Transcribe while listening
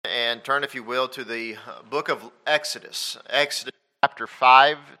and turn, if you will, to the book of Exodus. Exodus chapter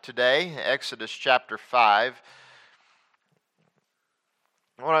 5 today. Exodus chapter 5.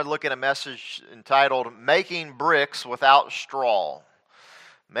 I want to look at a message entitled, Making Bricks Without Straw.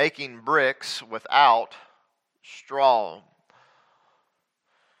 Making Bricks Without Straw.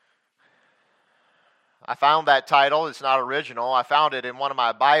 I found that title. It's not original. I found it in one of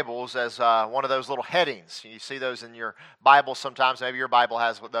my Bibles as one of those little headings. You see those in your Bible sometimes. Maybe your Bible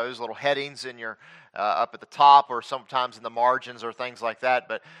has those little headings in your up at the top, or sometimes in the margins or things like that.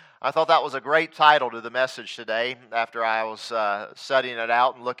 But I thought that was a great title to the message today after I was studying it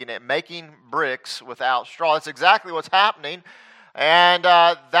out and looking at making bricks without straw. That's exactly what's happening. And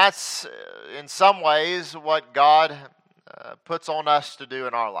that's in some ways what God puts on us to do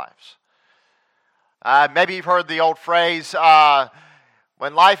in our lives. Maybe you've heard the old phrase,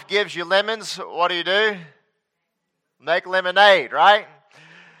 when life gives you lemons, what do? Make lemonade, right?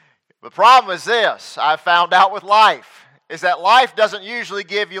 The problem is this, I found out with life, is that life doesn't usually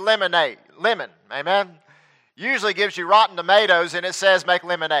give you lemon, amen? Usually gives you rotten tomatoes and it says make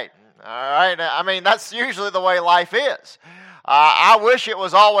lemonade, all right? I mean, that's usually the way life is. I wish it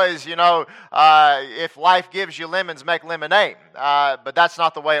was always, if life gives you lemons, make lemonade. But that's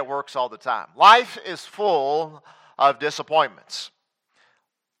not the way it works all the time. Life is full of disappointments.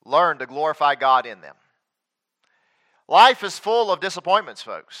 Learn to glorify God in them. Life is full of disappointments,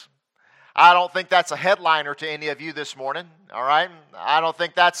 folks. I don't think that's a headliner to any of you this morning, all right? I don't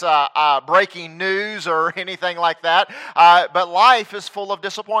think that's a breaking news or anything like that. But life is full of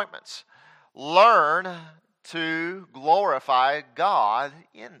disappointments. Learn to glorify God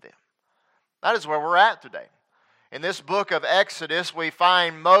in them. That is where we're at today. In this book of Exodus, we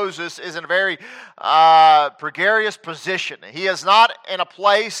find Moses is in a very precarious position. He is not in a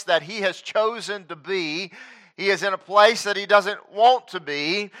place that he has chosen to be. He is in a place that he doesn't want to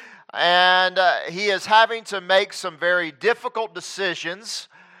be. And he is having to make some very difficult decisions.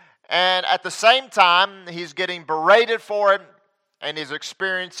 And at the same time, he's getting berated for it. And he's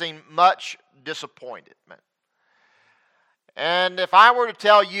experiencing much disappointment. And if I were to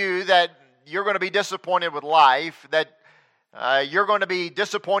tell you that you're going to be disappointed with life, that you're going to be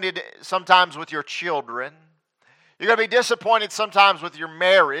disappointed sometimes with your children, you're going to be disappointed sometimes with your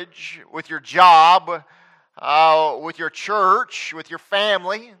marriage, with your job, with your church, with your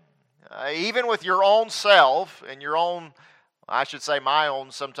family, even with your own self and your own, I should say my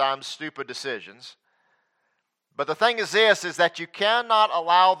own sometimes stupid decisions. But the thing is this, is that you cannot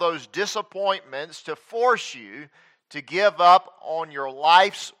allow those disappointments to force you to give up on your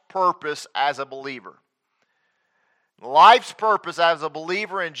life's purpose as a believer. Life's purpose as a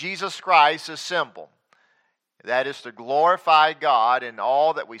believer in Jesus Christ is simple. That is to glorify God in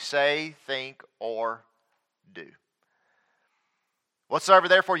all that we say, think, or do. Whatsoever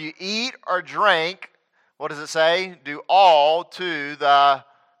therefore you eat or drink, what does it say? Do all to the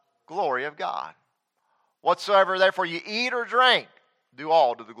glory of God. Whatsoever therefore you eat or drink, do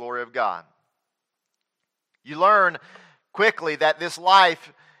all to the glory of God. You learn quickly that this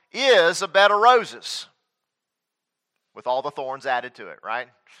life is a bed of roses with all the thorns added to it, right?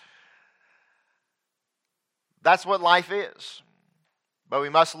 That's what life is. But we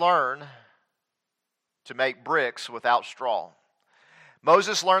must learn to make bricks without straw.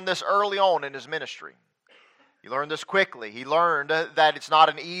 Moses learned this early on in his ministry. He learned this quickly. He learned that it's not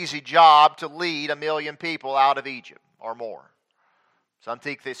an easy job to lead 1 million people out of Egypt or more. Some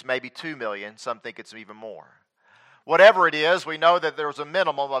think this may be 2 million. Some think it's even more. Whatever it is, we know that there was a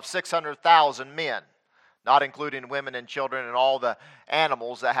minimum of 600,000 men, not including women and children and all the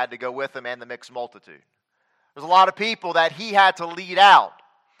animals that had to go with them and the mixed multitude. There's a lot of people that he had to lead out.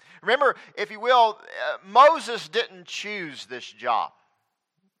 Remember, if you will, Moses didn't choose this job.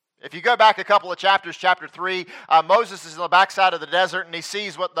 If you go back a couple of chapters, chapter 3, Moses is in the backside of the desert and he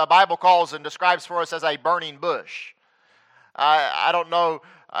sees what the Bible calls and describes for us as a burning bush. I don't know,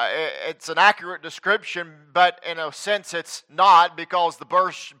 it's an accurate description, but in a sense it's not, because the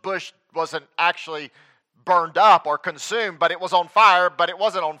bush wasn't actually burned up or consumed, but it was on fire, but it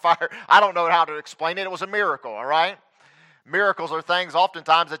wasn't on fire. I don't know how to explain it. It was a miracle, all right? Miracles are things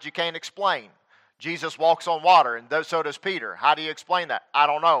oftentimes that you can't explain. Jesus walks on water, and so does Peter. How do you explain that? I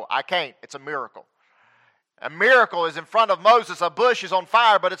don't know. I can't. It's a miracle. A miracle is in front of Moses. A bush is on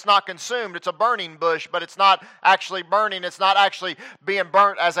fire, but it's not consumed. It's a burning bush, but it's not actually burning. It's not actually being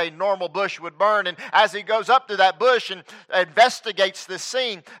burnt as a normal bush would burn. And as he goes up to that bush and investigates this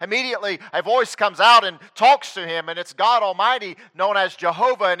scene, immediately a voice comes out and talks to him, and it's God Almighty, known as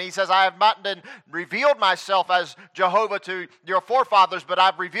Jehovah. And he says, I have not been revealed myself as Jehovah to your forefathers, but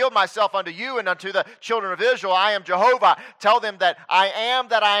I've revealed myself unto you and unto the children of Israel. I am Jehovah. Tell them that I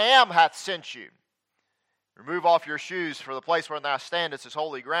am hath sent you. Remove off your shoes, for the place where thou standest is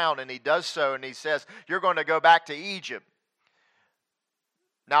holy ground. And he does so, and he says, you're going to go back to Egypt.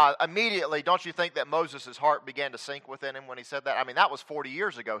 Now, immediately, don't you think that Moses' heart began to sink within him when he said that? I mean, that was 40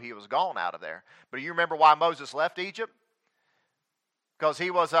 years ago he was gone out of there. But do you remember why Moses left Egypt? Because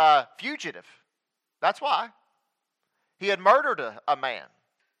he was a fugitive. That's why. He had murdered a man.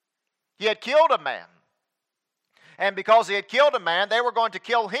 He had killed a man. And because he had killed a man, they were going to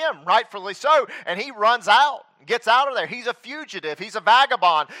kill him, rightfully so. And he runs out, gets out of there. He's a fugitive. He's a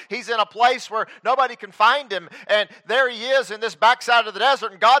vagabond. He's in a place where nobody can find him. And there he is in this backside of the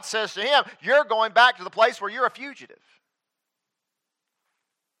desert. And God says to him, you're going back to the place where you're a fugitive.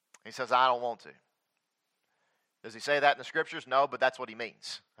 He says, I don't want to. Does he say that in the scriptures? No, but that's what he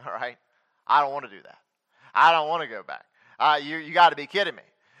means. All right? I don't want to do that. I don't want to go back. You got to be kidding me.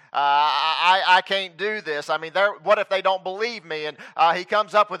 I can't do this. I mean, what if they don't believe me? And he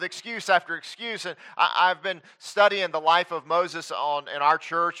comes up with excuse after excuse. And I've been studying the life of Moses in our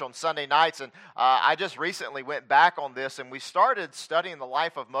church on Sunday nights. And I just recently went back on this. And we started studying the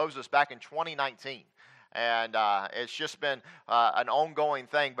life of Moses back in 2019. And it's just been an ongoing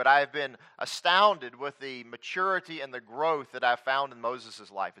thing. But I've been astounded with the maturity and the growth that I've found in Moses'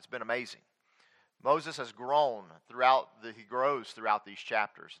 life. It's been amazing. Moses has grown he grows throughout these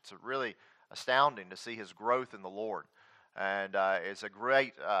chapters. It's really astounding to see his growth in the Lord. And it's a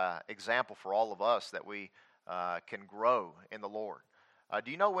great example for all of us that we can grow in the Lord. Do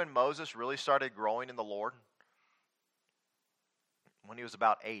you know when Moses really started growing in the Lord? When he was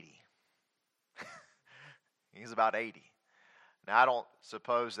about 80. He was about 80. Now, I don't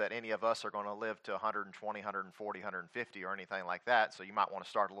suppose that any of us are going to live to 120, 140, 150 or anything like that, so you might want to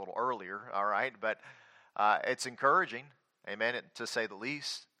start a little earlier, all right? But it's encouraging, amen, to say the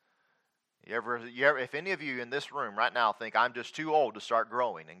least. If any of you in this room right now think I'm just too old to start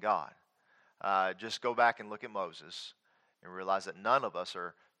growing in God, just go back and look at Moses and realize that none of us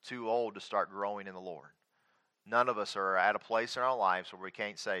are too old to start growing in the Lord. None of us are at a place in our lives where we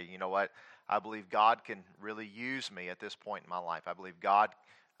can't say, you know what, I believe God can really use me at this point in my life. I believe God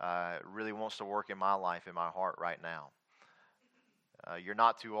really wants to work in my life, in my heart right now. You're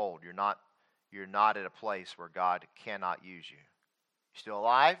not too old. You're not at a place where God cannot use you. You still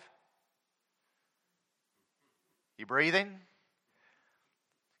alive? You breathing?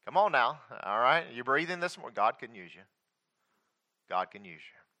 Come on now. All right. You breathing this morning? God can use you. God can use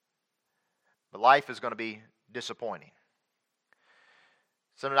you. But life is going to be disappointing.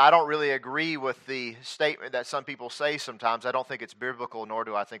 So I don't really agree with the statement that some people say sometimes. I don't think it's biblical, nor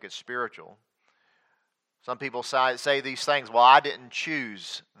do I think it's spiritual. Some people say these things, well, I didn't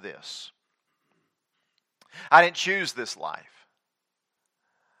choose this. I didn't choose this life.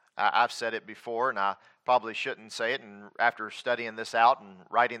 I've said it before, and I probably shouldn't say it. And after studying this out and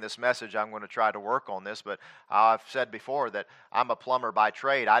writing this message, I'm going to try to work on this. But I've said before that I'm a plumber by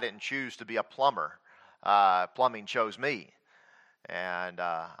trade. I didn't choose to be a plumber. Plumbing chose me. And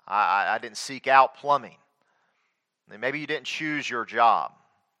I didn't seek out plumbing. Maybe you didn't choose your job.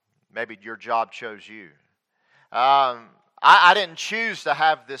 Maybe your job chose you. I didn't choose to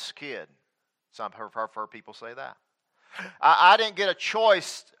have this kid. Some have heard people say that. I didn't get a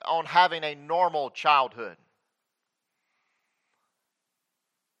choice on having a normal childhood.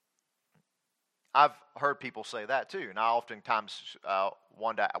 I've heard people say that too. And I oftentimes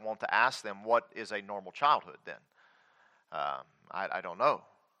want to ask them, what is a normal childhood then? I don't know.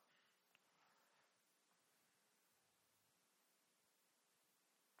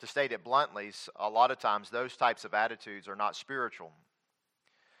 To state it bluntly, a lot of times those types of attitudes are not spiritual.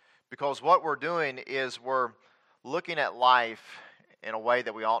 Because what we're doing is we're looking at life in a way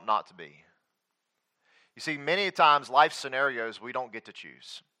that we ought not to be. You see, many times life scenarios we don't get to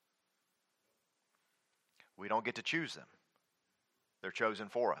choose. We don't get to choose them. They're chosen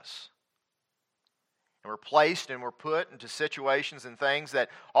for us. And we're placed and we're put into situations and things that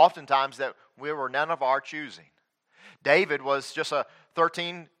oftentimes that we were none of our choosing. David was just a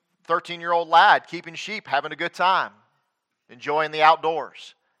 13-year-old lad keeping sheep, having a good time, enjoying the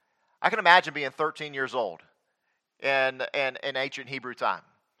outdoors. I can imagine being 13 years old in ancient Hebrew time.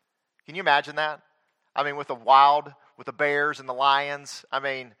 Can you imagine that? I mean, with the bears and the lions. I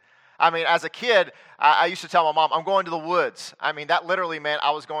mean, I mean, as a kid, I used to tell my mom, I'm going to the woods. I mean, that literally meant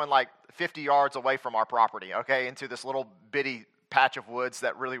I was going like 50 yards away from our property, okay, into this little bitty patch of woods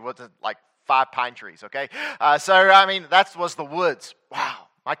that really wasn't like 5 pine trees, okay? So, I mean, that was the woods. Wow.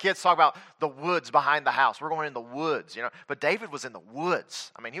 My kids talk about the woods behind the house. We're going in the woods, you know. But David was in the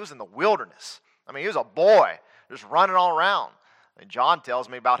woods. I mean, he was in the wilderness. I mean, he was a boy just running all around. And John tells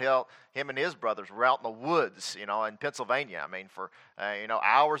me about how him and his brothers were out in the woods, you know, in Pennsylvania. I mean, for,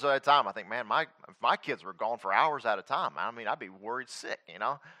 hours at a time. I think, man, if my kids were gone for hours at a time, I mean, I'd be worried sick, you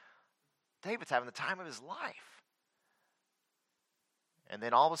know. David's having the time of his life. And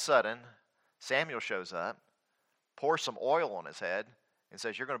then all of a sudden, Samuel shows up, pours some oil on his head, and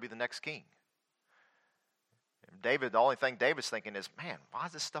says, you're going to be the next king. And David, the only thing David's thinking is, man, why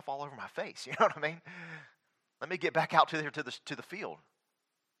is this stuff all over my face? You know what I mean? Let me get back out to the field.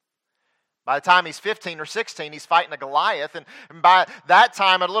 By the time he's 15 or 16, he's fighting a Goliath. And by that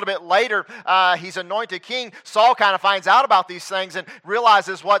time, a little bit later, he's anointed king. Saul kind of finds out about these things and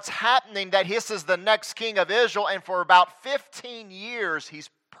realizes what's happening, that this is the next king of Israel. And for about 15 years, he's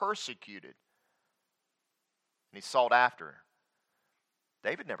persecuted. And he's sought after.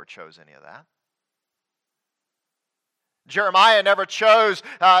 David never chose any of that. Jeremiah never chose.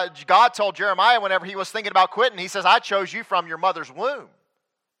 God told Jeremiah whenever he was thinking about quitting, he says, I chose you from your mother's womb.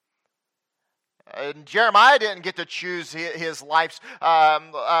 And Jeremiah didn't get to choose his life's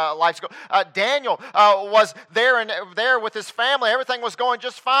goal. Daniel was there with his family. Everything was going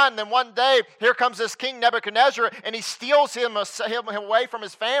just fine. Then one day, here comes this king Nebuchadnezzar, and he steals him away from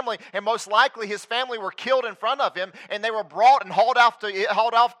his family. And most likely, his family were killed in front of him, and they were brought and hauled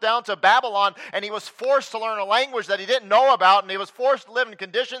off down to Babylon. And he was forced to learn a language that he didn't know about, and he was forced to live in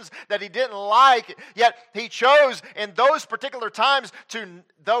conditions that he didn't like. Yet he chose in those particular times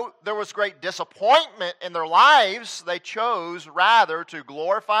though there was great disappointment in their lives, they chose rather to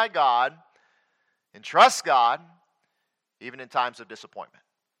glorify God and trust God even in times of disappointment,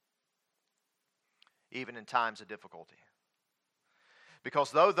 even in times of difficulty. Because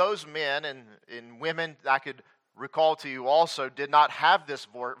though those men and women I could recall to you also did not have this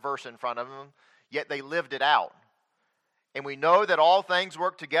verse in front of them, yet they lived it out. And we know that all things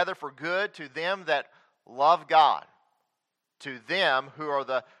work together for good to them that love God, to them who are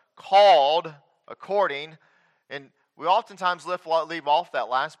the called according. And we oftentimes leave off that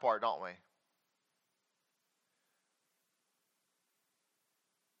last part, don't we?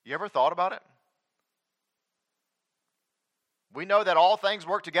 You ever thought about it? We know that all things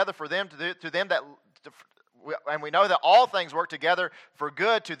work together for them and we know that all things work together for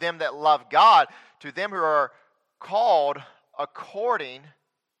good to them that love God, to them who are called according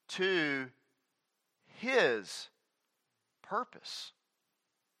to His purpose.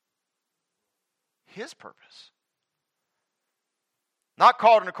 His purpose. Not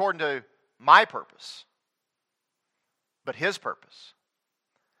called according to my purpose, but His purpose.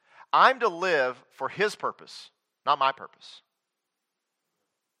 I'm to live for His purpose, not my purpose.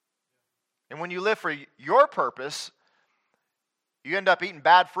 And when you live for your purpose, you end up eating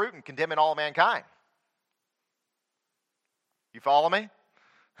bad fruit and condemning all mankind. You follow me?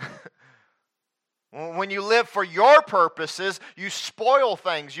 When you live for your purposes, you spoil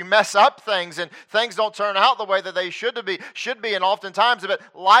things, you mess up things, and things don't turn out the way that they should be. And oftentimes, but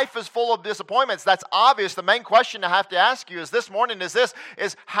life is full of disappointments. That's obvious. The main question I have to ask you is this morning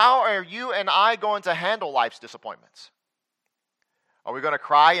is how are you and I going to handle life's disappointments? Are we going to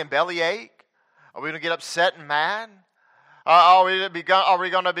cry and bellyache? Are we going to get upset and mad? Are we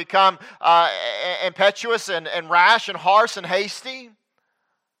going to become impetuous and rash and harsh and hasty?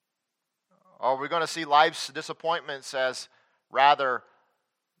 Or are we going to see life's disappointments as rather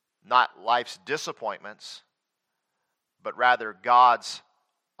not life's disappointments, but rather God's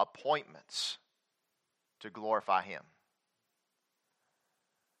appointments to glorify Him?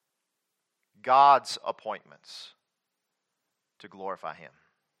 God's appointments to glorify Him.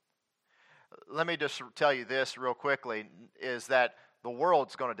 Let me just tell you this real quickly, is that the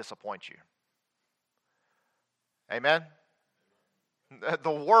world's going to disappoint you. Amen?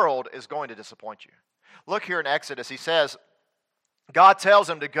 The world is going to disappoint you. Look here in Exodus, he says, God tells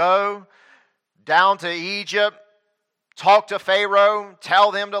him to go down to Egypt, talk to Pharaoh,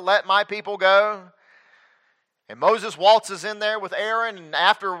 tell them to let my people go. And Moses waltzes in there with Aaron, and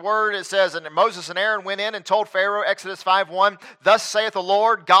afterward it says, and Moses and Aaron went in and told Pharaoh, Exodus 5:1, thus saith the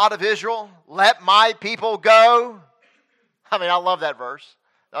Lord, God of Israel, let my people go. I mean, I love that verse.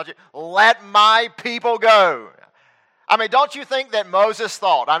 Don't you? Let my people go. I mean, don't you think that Moses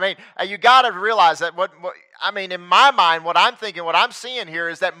thought? I mean, you got to realize that in my mind, what I'm thinking, what I'm seeing here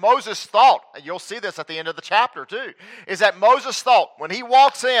is that Moses thought, and you'll see this at the end of the chapter too, is that Moses thought when he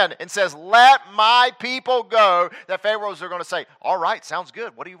walks in and says, let my people go, that Pharaohs are going to say, all right, sounds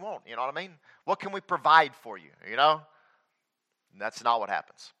good. What do you want? You know what I mean? What can we provide for you? You know? And that's not what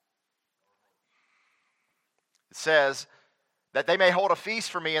happens. It says that they may hold a feast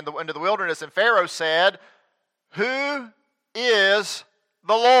for me into the wilderness. And Pharaoh said, who is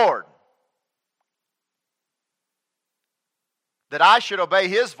the Lord, that I should obey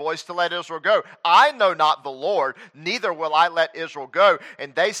his voice to let Israel go? I know not the Lord, neither will I let Israel go.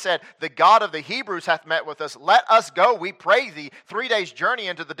 And they said, the God of the Hebrews hath met with us. Let us go, we pray thee, 3 days' journey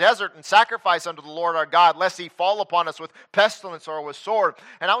into the desert, and sacrifice unto the Lord our God, lest he fall upon us with pestilence or with sword.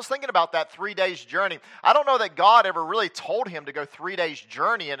 And I was thinking about that 3 days' journey. I don't know that God ever really told him to go 3 days'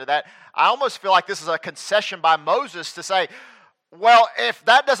 journey into that. I almost feel like this is a concession by Moses to say, well, if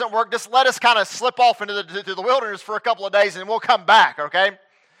that doesn't work, just let us kind of slip off into the wilderness for a couple of days and we'll come back, okay?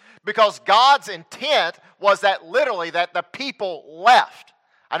 Because God's intent was that literally that the people left.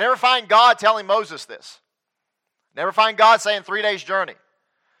 I never find God telling Moses this. Never find God saying 3 days journey.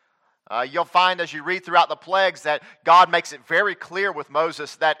 You'll find as you read throughout the plagues that God makes it very clear with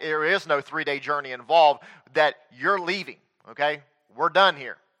Moses that there is no 3-day journey involved, that you're leaving, okay? We're done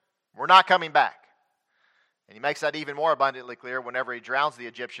here. We're not coming back. And he makes that even more abundantly clear whenever he drowns the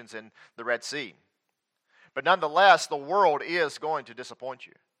Egyptians in the Red Sea. But nonetheless, the world is going to disappoint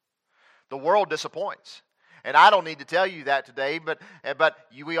you. The world disappoints. And I don't need to tell you that today, but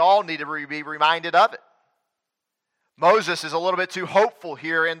we all need to be reminded of it. Moses is a little bit too hopeful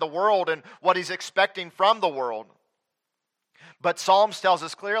here in the world and what he's expecting from the world. But Psalms tells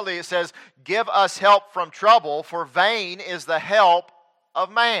us clearly, it says, give us help from trouble, for vain is the help of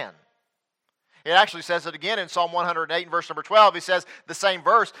man. It actually says it again in Psalm 108 and verse number 12. He says the same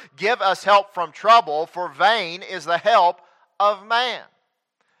verse, give us help from trouble, for vain is the help of man.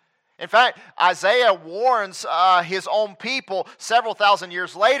 In fact, Isaiah warns his own people several thousand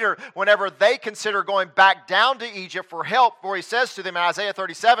years later whenever they consider going back down to Egypt for help, where he says to them in Isaiah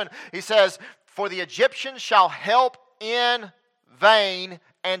 37, he says, for the Egyptians shall help in vain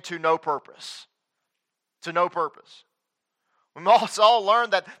and to no purpose. To no purpose. We must all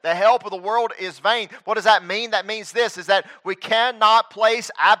learn that the help of the world is vain. What does that mean? That means this, is that we cannot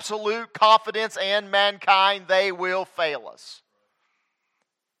place absolute confidence in mankind. They will fail us.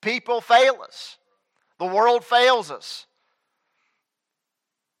 People fail us. The world fails us.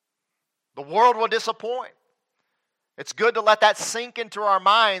 The world will disappoint. It's good to let that sink into our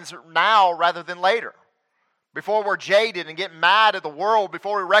minds now rather than later. Before we're jaded and get mad at the world,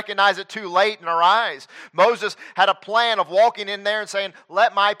 before we recognize it too late in our eyes. Moses had a plan of walking in there and saying,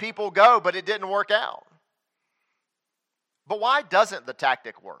 let my people go, but it didn't work out. But why doesn't the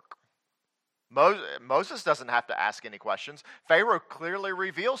tactic work? Moses doesn't have to ask any questions. Pharaoh clearly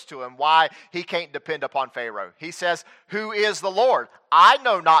reveals to him why he can't depend upon Pharaoh. He says, who is the Lord? I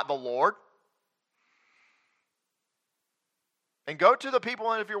know not the Lord. And go to the people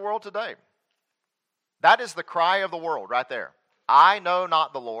of your world today. That is the cry of the world right there. I know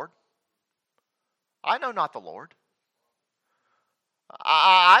not the Lord. I know not the Lord.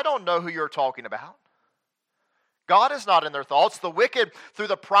 I don't know who you're talking about. God is not in their thoughts. The wicked, through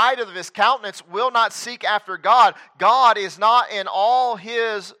the pride of his countenance, will not seek after God. God is not in all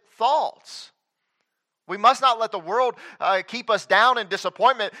his thoughts. We must not let the world keep us down in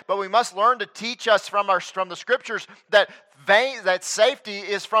disappointment, but we must learn to teach us from the Scriptures that safety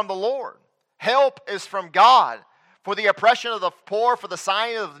is from the Lord. Help is from God. For the oppression of the poor, for the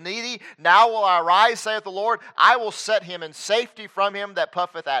sighing of the needy, now will I arise, saith the Lord. I will set him in safety from him that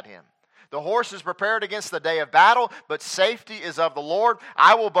puffeth at him. The horse is prepared against the day of battle, but safety is of the Lord.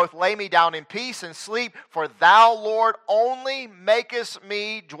 I will both lay me down in peace and sleep, for thou, Lord, only makest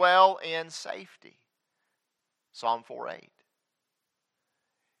me dwell in safety. Psalm 4:8.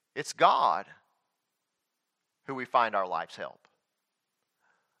 It's God who we find our life's help.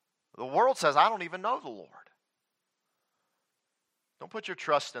 The world says, I don't even know the Lord. Don't put your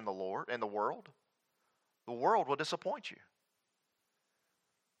trust in the Lord, in the world. The world will disappoint you.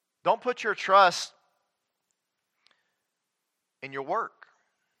 Don't put your trust in your work.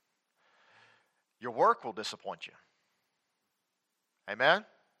 Your work will disappoint you. Amen?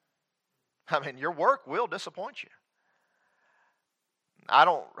 Your work will disappoint you. I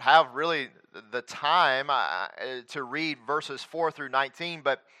don't have really the time to read verses 4 through 19,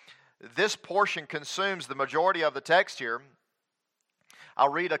 but this portion consumes the majority of the text here. I'll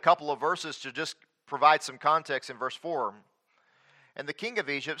read a couple of verses to just provide some context in verse 4. And the king of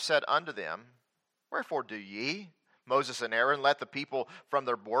Egypt said unto them, wherefore do ye, Moses and Aaron, let the people from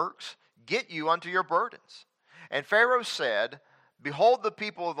their works get you unto your burdens. And Pharaoh said, Behold, the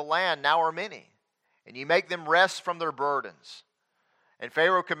people of the land now are many, and ye make them rest from their burdens. And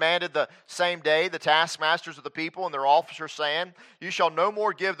Pharaoh commanded the same day the taskmasters of the people and their officers, saying, You shall no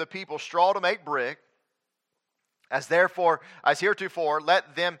more give the people straw to make brick, as heretofore,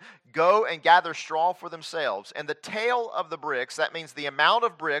 let them go and gather straw for themselves. And the tale of the bricks, that means the amount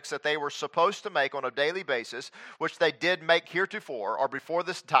of bricks that they were supposed to make on a daily basis, which they did make heretofore, or before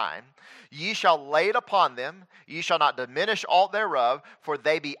this time, ye shall lay it upon them, ye shall not diminish aught thereof, for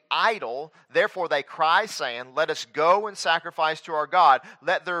they be idle. Therefore they cry, saying, Let us go and sacrifice to our God.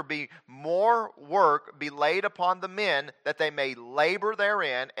 Let there be more work be laid upon the men, that they may labor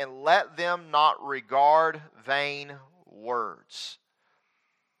therein, and let them not regard vain words.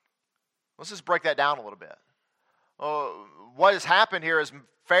 Let's just break that down a little bit. What has happened here is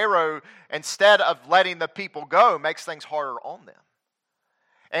Pharaoh, instead of letting the people go, makes things harder on them.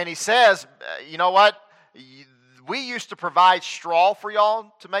 And he says, you know what? We used to provide straw for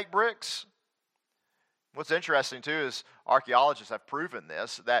y'all to make bricks. What's interesting too is archaeologists have proven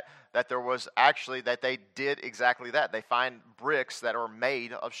this, that there was actually, that they did exactly that. They find bricks that are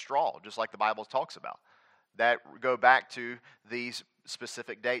made of straw, just like the Bible talks about, that go back to these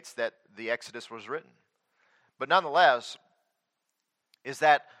specific dates that the Exodus was written. But nonetheless, is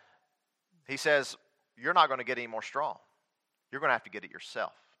that he says, you're not going to get any more straw. You're going to have to get it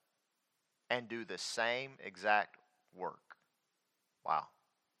yourself and do the same exact work. Wow.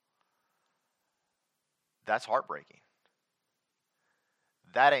 That's heartbreaking.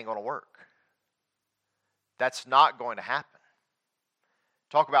 That ain't going to work. That's not going to happen.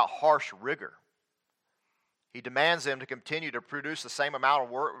 Talk about harsh rigor. He demands them to continue to produce the same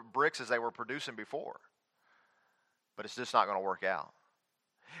amount of bricks as they were producing before. But it's just not going to work out.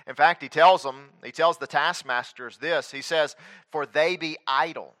 In fact, he tells the taskmasters this. He says, For they be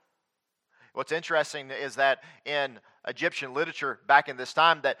idle. What's interesting is that in Egyptian literature back in this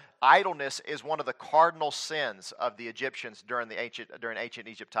time, that idleness is one of the cardinal sins of the Egyptians during ancient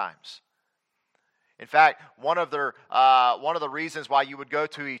Egypt times. In fact, one of the reasons why you would go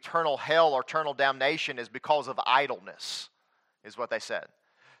to eternal hell or eternal damnation is because of idleness, is what they said.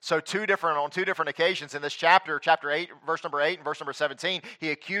 So on two different occasions in this chapter 8, verse number 8 and verse number 17,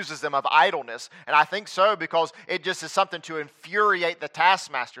 he accuses them of idleness. And I think so because it just is something to infuriate the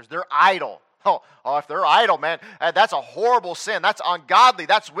taskmasters. They're idle. Oh, if they're idle, man, that's a horrible sin. That's ungodly.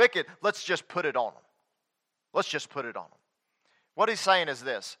 That's wicked. Let's just put it on them. Let's just put it on them. What he's saying is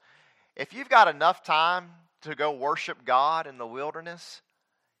this. If you've got enough time to go worship God in the wilderness,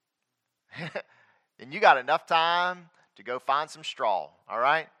 then you got enough time to go find some straw, all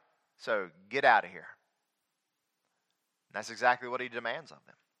right? So get out of here. And that's exactly what he demands of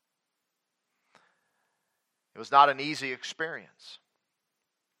them. It was not an easy experience.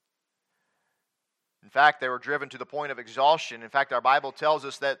 In fact, they were driven to the point of exhaustion. In fact, our Bible tells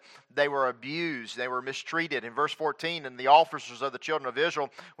us that they were abused, they were mistreated. In verse 14, and the officers of the children of Israel,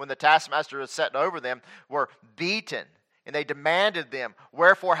 when the taskmaster was set over them, were beaten. And they demanded them,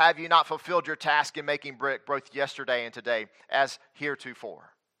 Wherefore have you not fulfilled your task in making brick, both yesterday and today, as heretofore?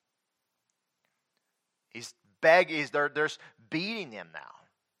 They're beating them now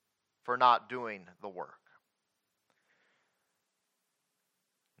for not doing the work.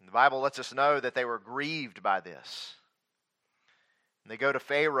 And the Bible lets us know that they were grieved by this. And they go to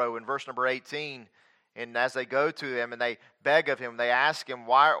Pharaoh in verse number 18, and as they go to him and they beg of him, they ask him,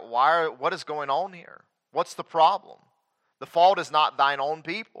 what is going on here? What's the problem? The fault is not thine own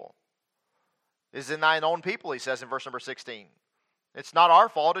people. It is in thine own people, he says in verse number 16. It's not our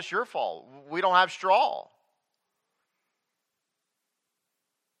fault, it's your fault. We don't have straw.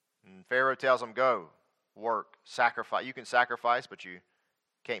 And Pharaoh tells them, Go, work, sacrifice. You can sacrifice, but you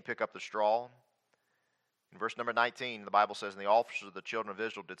can't pick up the straw. In verse number 19, the Bible says, And the officers of the children of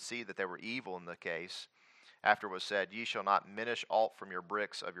Israel did see that they were evil in the case. After it was said, Ye shall not minish aught from your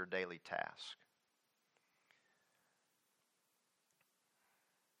bricks of your daily task.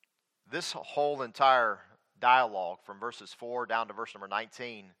 This whole entire dialogue from verses 4 down to verse number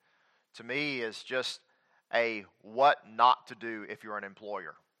 19, to me is just a what not to do if you're an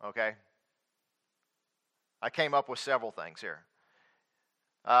employer, okay? I came up with several things here.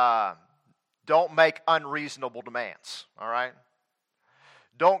 Don't make unreasonable demands, all right?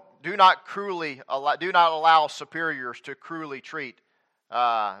 Do not allow superiors to cruelly treat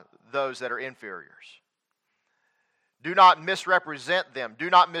those that are inferiors. Do not misrepresent them. Do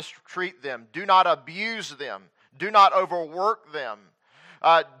not mistreat them. Do not abuse them. Do not overwork them.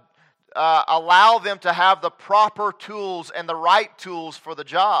 Allow them to have the proper tools and the right tools for the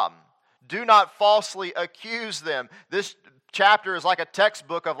job. Do not falsely accuse them. This chapter is like a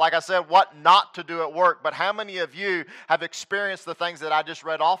textbook of, like I said, what not to do at work. But how many of you have experienced the things that I just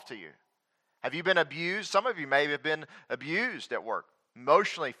read off to you? Have you been abused? Some of you may have been abused at work,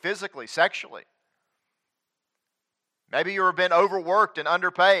 emotionally, physically, sexually. Maybe you've been overworked and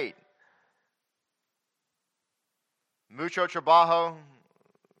underpaid. Mucho trabajo,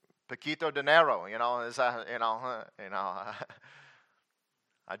 poquito dinero.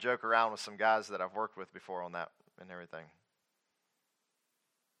 I joke around with some guys that I've worked with before on that and everything.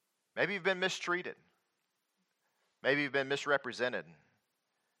 Maybe you've been mistreated. Maybe you've been misrepresented.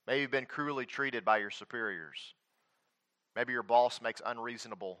 Maybe you've been cruelly treated by your superiors. Maybe your boss makes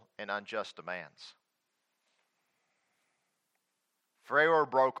unreasonable and unjust demands. Pharaoh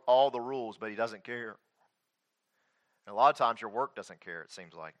broke all the rules, but he doesn't care. And a lot of times your work doesn't care, it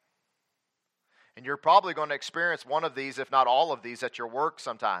seems like. And you're probably going to experience one of these, if not all of these, at your work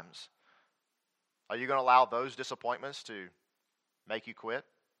sometimes. Are you going to allow those disappointments to make you quit?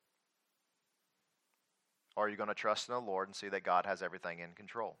 Or are you going to trust in the Lord and see that God has everything in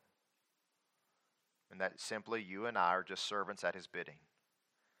control? And that simply you and I are just servants at His bidding.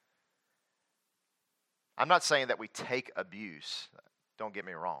 I'm not saying that we take abuse. Don't get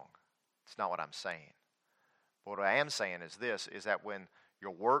me wrong. It's not what I'm saying. But what I am saying is this, is that when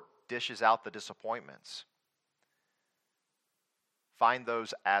your work dishes out the disappointments, find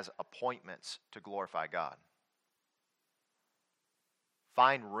those as appointments to glorify God.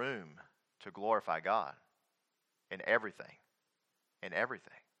 Find room to glorify God in everything. In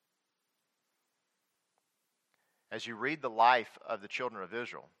everything. As you read the life of the children of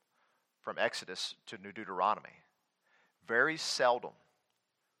Israel, from Exodus to New Deuteronomy, very seldom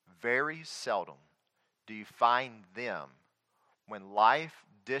do you find them, when life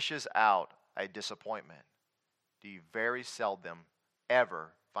dishes out a disappointment, do you very seldom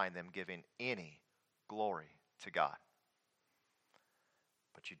ever find them giving any glory to God.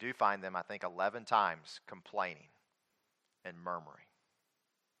 But you do find them, I think, 11 times complaining and murmuring.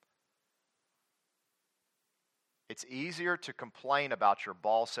 It's easier to complain about your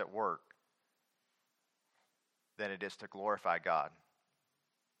boss at work than it is to glorify God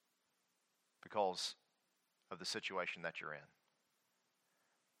because of the situation that you're in.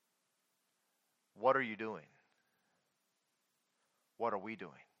 What are you doing? What are we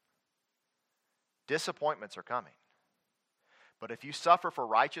doing? Disappointments are coming. But if you suffer for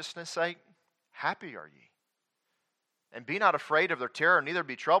righteousness' sake, happy are ye. And be not afraid of their terror, neither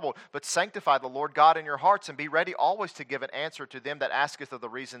be troubled, but sanctify the Lord God in your hearts, and be ready always to give an answer to them that asketh of the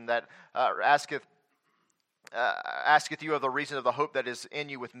reason that asketh you of the reason of the hope that is in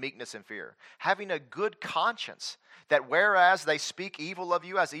you with meekness and fear, having a good conscience, that whereas they speak evil of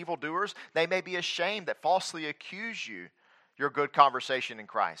you as evildoers, they may be ashamed that falsely accuse you, your good conversation in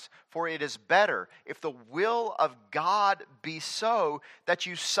Christ. For it is better, if the will of God be so, that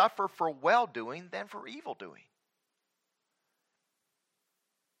you suffer for well-doing than for evil-doing.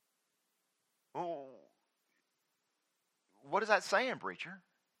 What is that saying, preacher?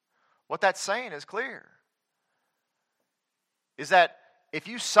 What that's saying is clear. Is that if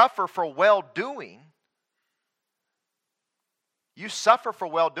you suffer for well-doing, you suffer for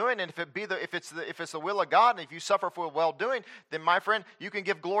well-doing, and if it's the will of God, and if you suffer for well-doing, then my friend, you can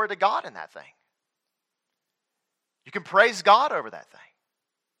give glory to God in that thing. You can praise God over that thing.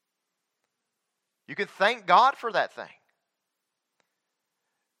 You can thank God for that thing.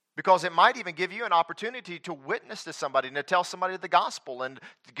 Because it might even give you an opportunity to witness to somebody and to tell somebody the gospel and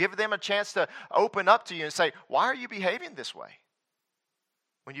to give them a chance to open up to you and say, why are you behaving this way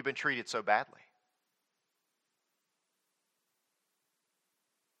when you've been treated so badly?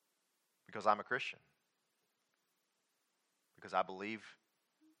 Because I'm a Christian. Because I believe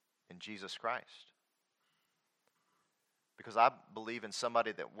in Jesus Christ. Because I believe in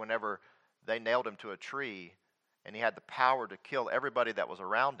somebody that whenever they nailed him to a tree and he had the power to kill everybody that was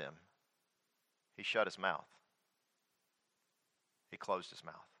around him, he shut his mouth. He closed his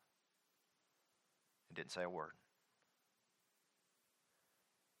mouth. And didn't say a word.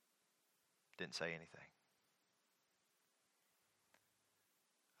 Didn't say anything.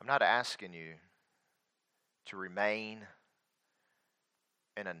 I'm not asking you to remain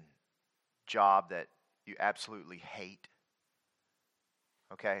in a job that you absolutely hate.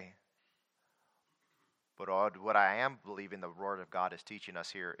 Okay? But what I am believing the Word of God is teaching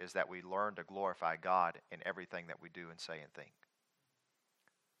us here is that we learn to glorify God in everything that we do and say and think.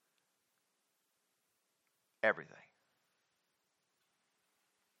 Everything.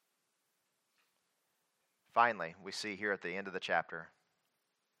 Finally, we see here at the end of the chapter,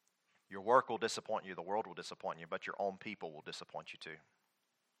 your work will disappoint you, the world will disappoint you, but your own people will disappoint you too.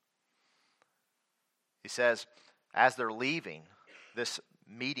 He says, as they're leaving this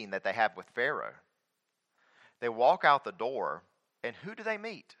meeting that they have with Pharaoh, they walk out the door, and who do they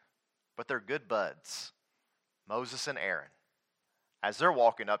meet? But their good buds, Moses and Aaron, as they're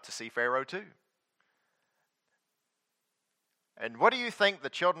walking up to see Pharaoh too. And what do you think the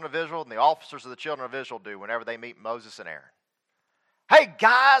children of Israel and the officers of the children of Israel do whenever they meet Moses and Aaron? Hey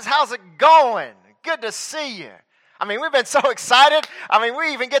guys, how's it going? Good to see you. I mean, we've been so excited. I mean,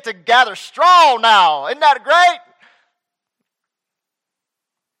 we even get to gather straw now. Isn't that great?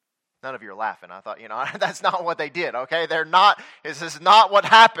 None of you are laughing. I thought, that's not what they did, okay? This is not what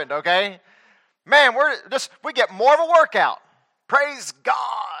happened, okay? Man, we get more of a workout. Praise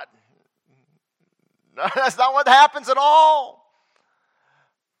God. That's not what happens at all.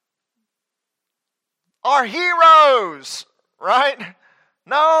 Our heroes, right?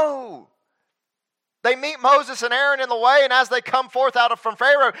 No. They meet Moses and Aaron in the way, and as they come forth from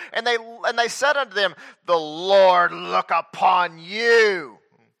Pharaoh, and they said unto them, the Lord look upon you.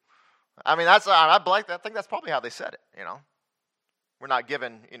 I mean, I think that's probably how they said it, We're not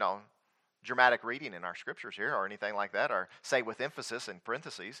given, dramatic reading in our scriptures here or anything like that, or say with emphasis in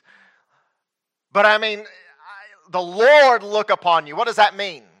parentheses. But I mean, the Lord look upon you. What does that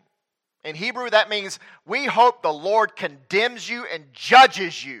mean? In Hebrew, that means we hope the Lord condemns you and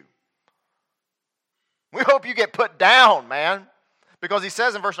judges you. We hope you get put down, man. Because he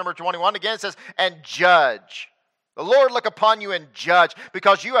says in verse number 21, again it says, and judge. The Lord look upon you and judge,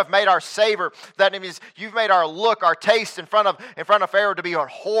 because you have made our savor. That means you've made our look, our taste in front of Pharaoh to be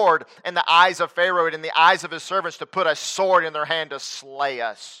abhorred in the eyes of Pharaoh and in the eyes of his servants, to put a sword in their hand to slay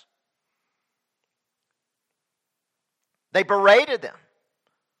us. They berated them.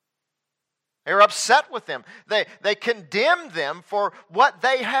 They were upset with them. They condemned them for what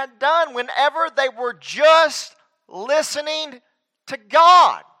they had done whenever they were just listening to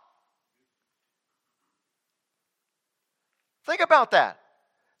God. Think about that.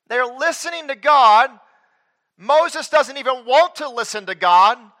 They're listening to God. Moses doesn't even want to listen to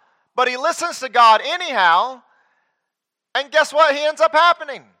God, but he listens to God anyhow. And guess what? He ends up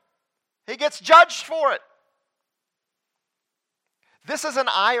happening. He gets judged for it. This is an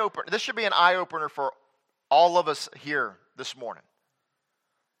eye-opener. This should be an eye-opener for all of us here this morning.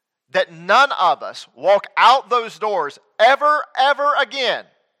 That none of us walk out those doors ever again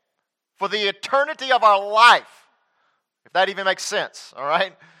for the eternity of our life. If that even makes sense, all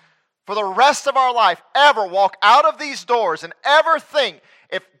right? For the rest of our life, ever walk out of these doors and ever think,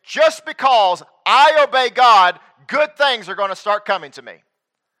 if just because I obey God, good things are going to start coming to me.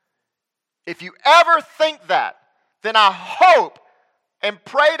 If you ever think that, then I hope and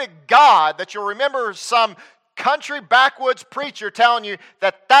pray to God that you'll remember some country backwoods preacher telling you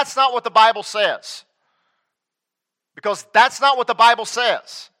that that's not what the Bible says. Because that's not what the Bible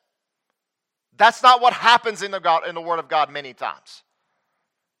says. That's not what happens in the Word of God many times.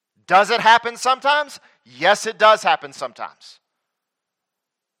 Does it happen sometimes? Yes, it does happen sometimes.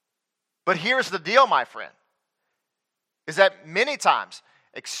 But here's the deal, my friend, is that many times,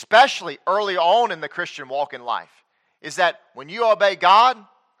 especially early on in the Christian walk in life, is that when you obey God,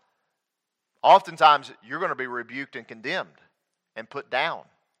 oftentimes you're going to be rebuked and condemned and put down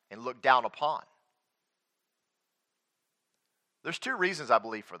and looked down upon. There's two reasons I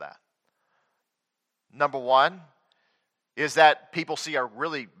believe for that. Number one is that people see a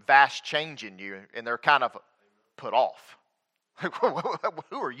really vast change in you and they're kind of put off.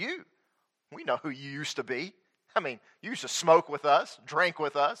 Who are you? We know who you used to be. I mean, you used to smoke with us, drink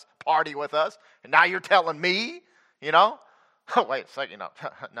with us, party with us, and now you're telling me, Oh, wait a second,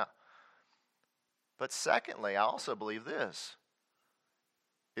 no. But secondly, I also believe this,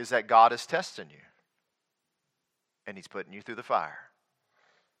 is that God is testing you. And He's putting you through the fire.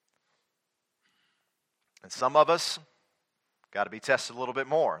 And some of us got to be tested a little bit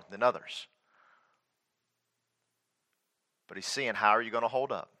more than others. But He's seeing how are you going to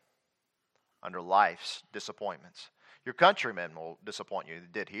hold up under life's disappointments. Your countrymen will disappoint you.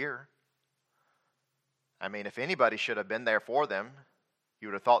 They did here. I mean, if anybody should have been there for them, you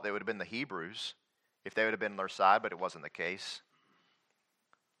would have thought they would have been the Hebrews if they would have been on their side, but it wasn't the case.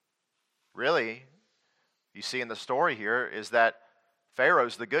 Really, you see in the story here is that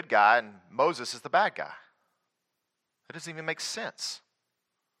Pharaoh's the good guy and Moses is the bad guy. That doesn't even make sense.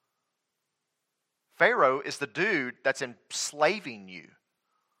 Pharaoh is the dude that's enslaving you.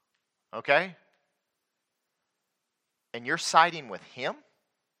 Okay? And you're siding with him?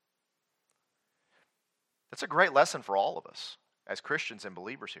 That's a great lesson for all of us as Christians and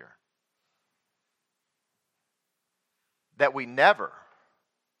believers here. That we never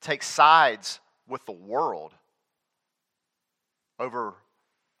take sides with the world over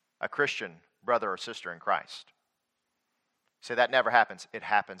a Christian brother or sister in Christ. Say that never happens. It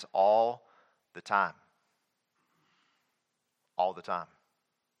happens all the time. All the time.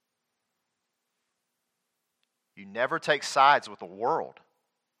 You never take sides with the world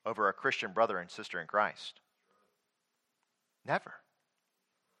over a Christian brother and sister in Christ. Never.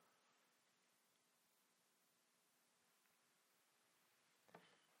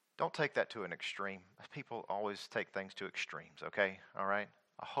 Don't take that to an extreme. People always take things to extremes, okay? All right?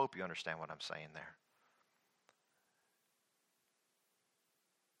 I hope you understand what I'm saying there.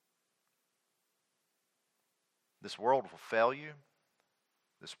 This world will fail you.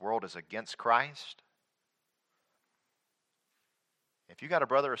 This world is against Christ. If you got a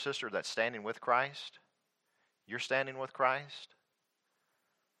brother or sister that's standing with Christ, you're standing with Christ,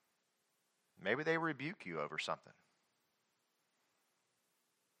 maybe they rebuke you over something.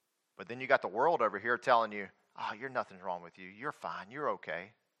 But then you got the world over here telling you, oh, nothing's wrong with you. You're fine. You're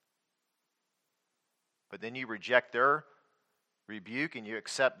okay. But then you reject their rebuke and you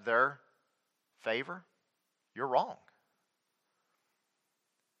accept their favor. You're wrong.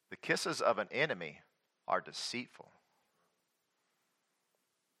 The kisses of an enemy are deceitful.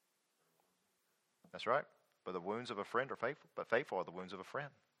 That's right. But the wounds of a friend are faithful, but faithful are the wounds of a friend.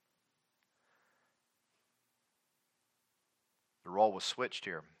 The role was switched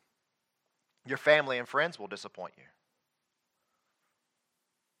here. Your family and friends will disappoint you.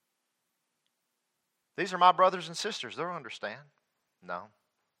 These are my brothers and sisters. They'll understand. No.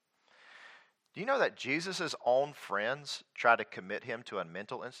 Do you know that Jesus' own friends tried to commit him to a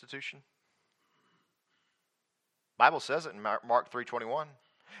mental institution? The Bible says it in Mark 3:21.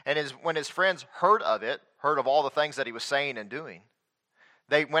 And when his friends heard of all the things that he was saying and doing,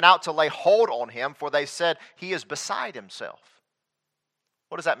 they went out to lay hold on him, for they said, he is beside himself.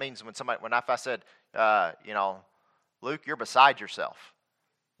 What does that mean when I said, Luke, you're beside yourself?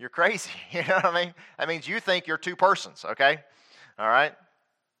 You're crazy. You know what I mean? That means you think you're two persons, okay? All right?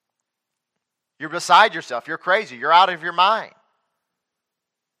 You're beside yourself. You're crazy. You're out of your mind.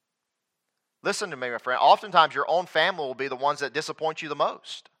 Listen to me, my friend. Oftentimes your own family will be the ones that disappoint you the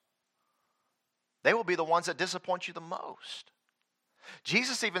most. They will be the ones that disappoint you the most.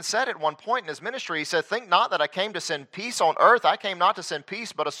 Jesus even said at one point in his ministry, he said, think not that I came to send peace on earth. I came not to send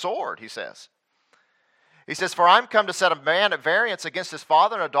peace, but a sword, he says. He says, for I'm come to set a man at variance against his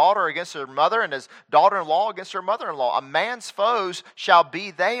father, and a daughter against her mother, and his daughter-in-law against her mother-in-law. A man's foes shall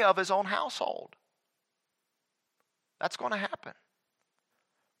be they of his own household. That's going to happen.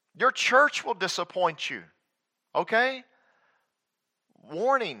 Your church will disappoint you. Okay?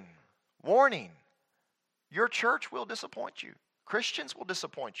 Warning. Warning. Your church will disappoint you. Christians will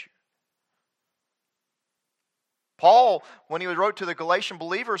disappoint you. Paul, when he wrote to the Galatian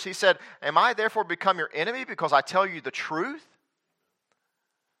believers, he said, am I therefore become your enemy because I tell you the truth?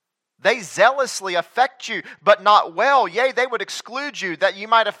 They zealously affect you, but not well. Yea, they would exclude you that you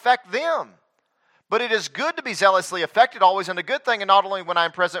might affect them. But it is good to be zealously affected always in a good thing, and not only when I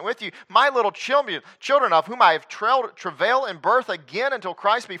am present with you. My little children of whom I have travailed in birth again until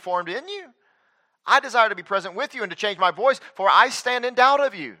Christ be formed in you. I desire to be present with you and to change my voice, for I stand in doubt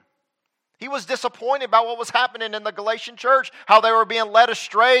of you. He was disappointed about what was happening in the Galatian church, how they were being led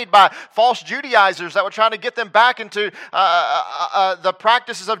astray by false Judaizers that were trying to get them back into the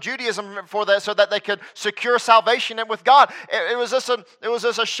practices of Judaism so that they could secure salvation with God. It was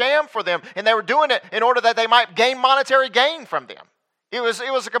just a sham for them, and they were doing it in order that they might gain monetary gain from them. It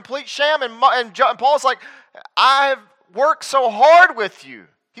was a complete sham, and Paul's like, I've worked so hard with you.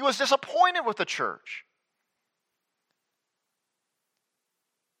 He was disappointed with the church.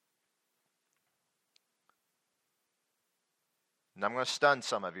 And I'm going to stun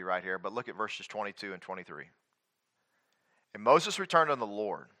some of you right here, but look at verses 22 and 23. And Moses returned unto the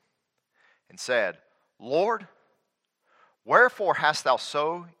Lord and said, Lord, wherefore hast thou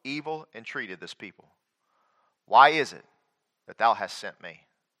so evil entreated this people? Why is it that thou hast sent me?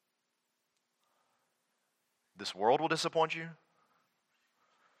 This world will disappoint you.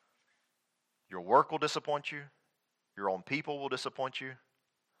 Your work will disappoint you. Your own people will disappoint you.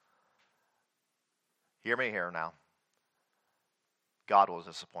 Hear me here now. God will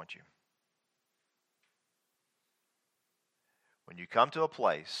disappoint you. When you come to a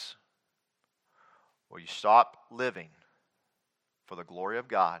place where you stop living for the glory of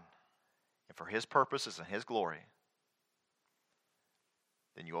God and for His purposes and His glory,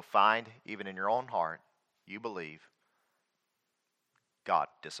 then you will find, even in your own heart, you believe, God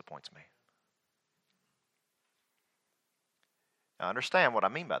disappoints me. Now understand what I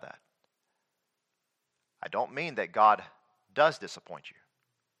mean by that. I don't mean that God does disappoint you,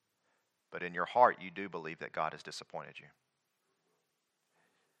 but in your heart you do believe that God has disappointed you.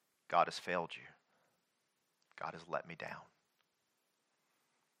 God has failed you. God has let me down.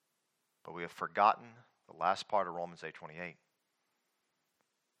 But we have forgotten the last part of Romans 8:28.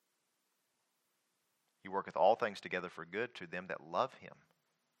 He worketh all things together for good to them that love him.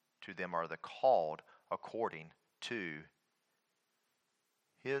 To them are the called according to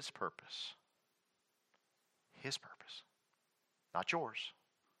his purpose. His purpose. Not yours.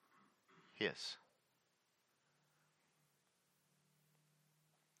 His.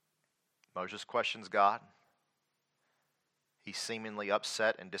 Moses questions God. He's seemingly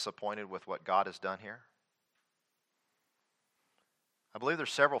upset and disappointed with what God has done here. I believe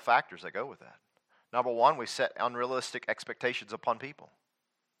there's several factors that go with that. Number one, we set unrealistic expectations upon people.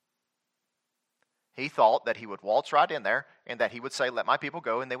 He thought that he would waltz right in there and that he would say, let my people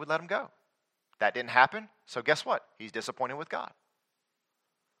go, and they would let him go. That didn't happen, so guess what? He's disappointed with God.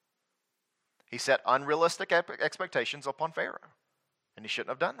 He set unrealistic expectations upon Pharaoh, and he shouldn't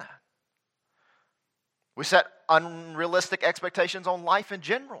have done that. We set unrealistic expectations on life in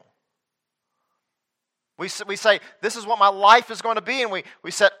general. We say, this is what my life is going to be, and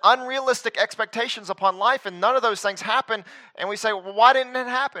we set unrealistic expectations upon life, and none of those things happen, and we say, well, why didn't it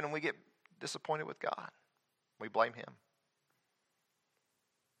happen? And we get disappointed with God. We blame him.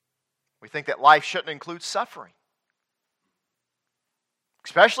 We think that life shouldn't include suffering,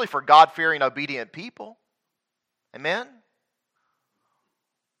 especially for God-fearing, obedient people. Amen?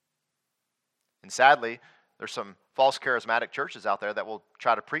 And sadly, there's some false charismatic churches out there that will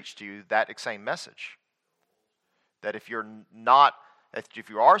try to preach to you that same message. That if you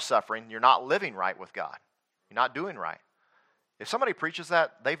are suffering, you're not living right with God. You're not doing right. If somebody preaches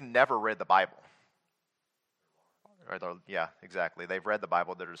that, they've never read the Bible. Yeah, exactly. They've read the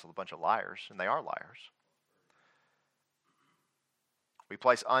Bible. They're just a bunch of liars, and they are liars. We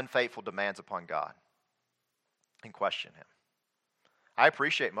place unfaithful demands upon God and question him. I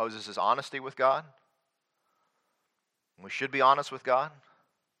appreciate Moses' honesty with God. We should be honest with God.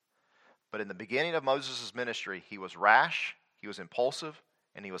 But in the beginning of Moses' ministry, he was rash, he was impulsive,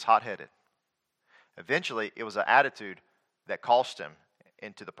 and he was hot-headed. Eventually, it was an attitude that cost him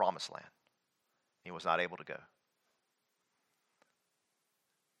into the promised land. He was not able to go.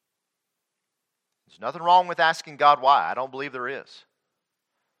 There's nothing wrong with asking God why. I don't believe there is.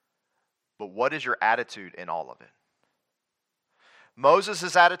 But what is your attitude in all of it?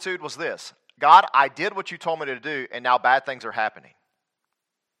 Moses' attitude was this: God, I did what you told me to do, and now bad things are happening.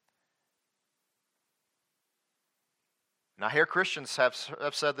 And I hear Christians have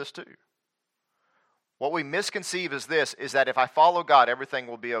said this too. What we misconceive is this, is that if I follow God, everything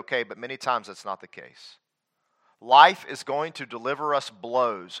will be okay, but many times that's not the case. Life is going to deliver us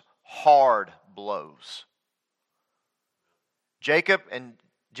blows, hard blows. Jacob in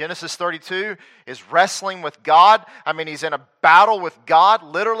Genesis 32 is wrestling with God. I mean, he's in a battle with God,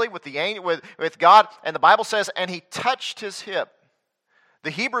 literally with God. And the Bible says, and he touched his hip. The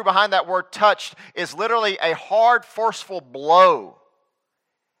Hebrew behind that word touched is literally a hard, forceful blow.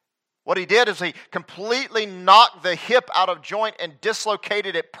 What he did is he completely knocked the hip out of joint and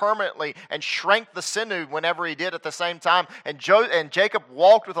dislocated it permanently and shrank the sinew whenever he did at the same time. And Jacob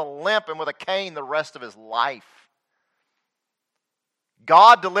walked with a limp and with a cane the rest of his life.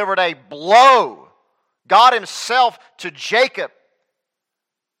 God delivered a blow, God himself, to Jacob.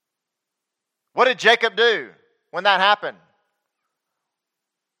 What did Jacob do when that happened?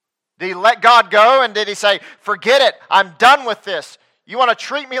 Did he let God go, and did he say, forget it, I'm done with this? You want to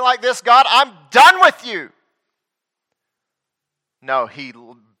treat me like this, God? I'm done with you. No, he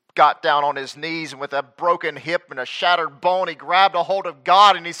got down on his knees, and with a broken hip and a shattered bone, he grabbed a hold of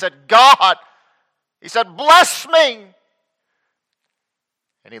God, and he said, God, he said, bless me.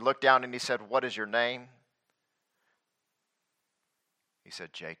 And he looked down and he said, what is your name? He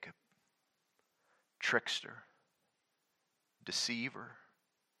said, Jacob, trickster, deceiver.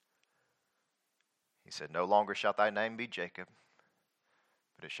 He said, no longer shall thy name be Jacob,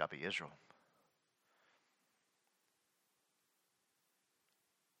 but it shall be Israel.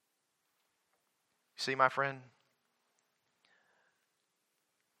 See, my friend,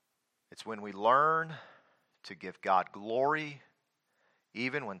 it's when we learn to give God glory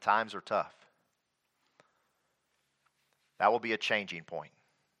even when times are tough. That will be a changing point.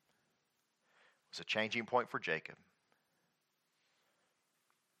 It was a changing point for Jacob.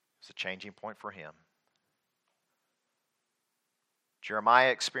 It's a changing point for him. Jeremiah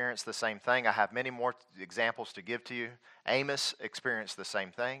experienced the same thing. I have many more examples to give to you. Amos experienced the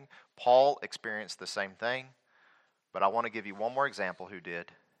same thing. Paul experienced the same thing. But I want to give you one more example who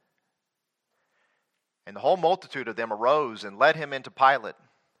did. And the whole multitude of them arose and led him into Pilate.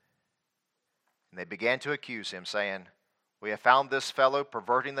 And they began to accuse him, saying, We have found this fellow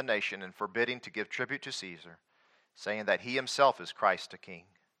perverting the nation and forbidding to give tribute to Caesar, saying that he himself is Christ a king.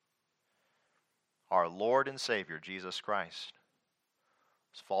 Our Lord and Savior, Jesus Christ,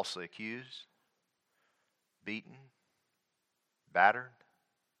 was falsely accused, beaten, battered,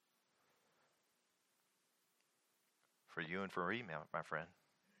 for you and for me, my friend.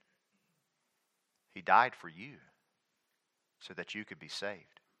 He died for you so that you could be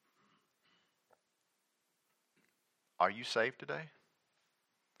saved. Are you saved today?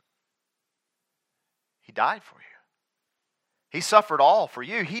 He died for you. He suffered all for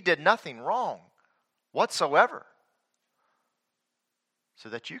you. He did nothing wrong whatsoever so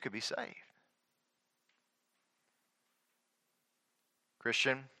that you could be saved.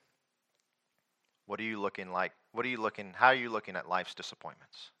 Christian, what are you looking like? How are you looking at life's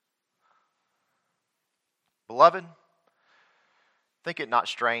disappointments? Beloved, think it not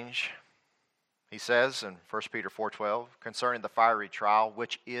strange, he says in 1 Peter 4:12, concerning the fiery trial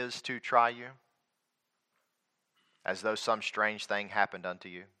which is to try you, as though some strange thing happened unto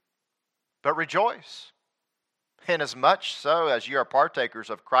you. But rejoice, inasmuch so as you are partakers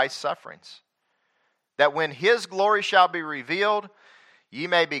of Christ's sufferings, that when his glory shall be revealed, ye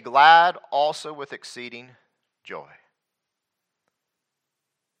may be glad also with exceeding joy.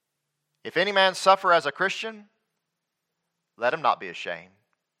 If any man suffer as a Christian, let him not be ashamed,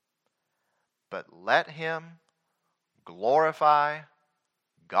 but let him glorify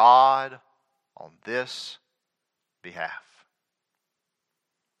God on this behalf.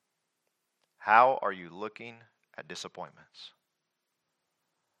 How are you looking at disappointments?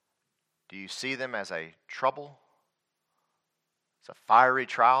 Do you see them as a trouble? It's a fiery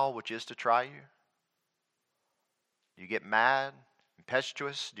trial which is to try you? Do you get mad,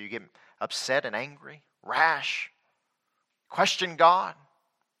 impetuous? Do you get upset and angry, rash, question God?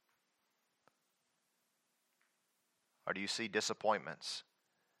 Or do you see disappointments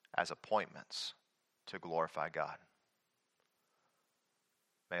as appointments to glorify God?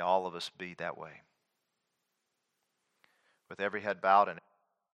 May all of us be that way. With every head bowed and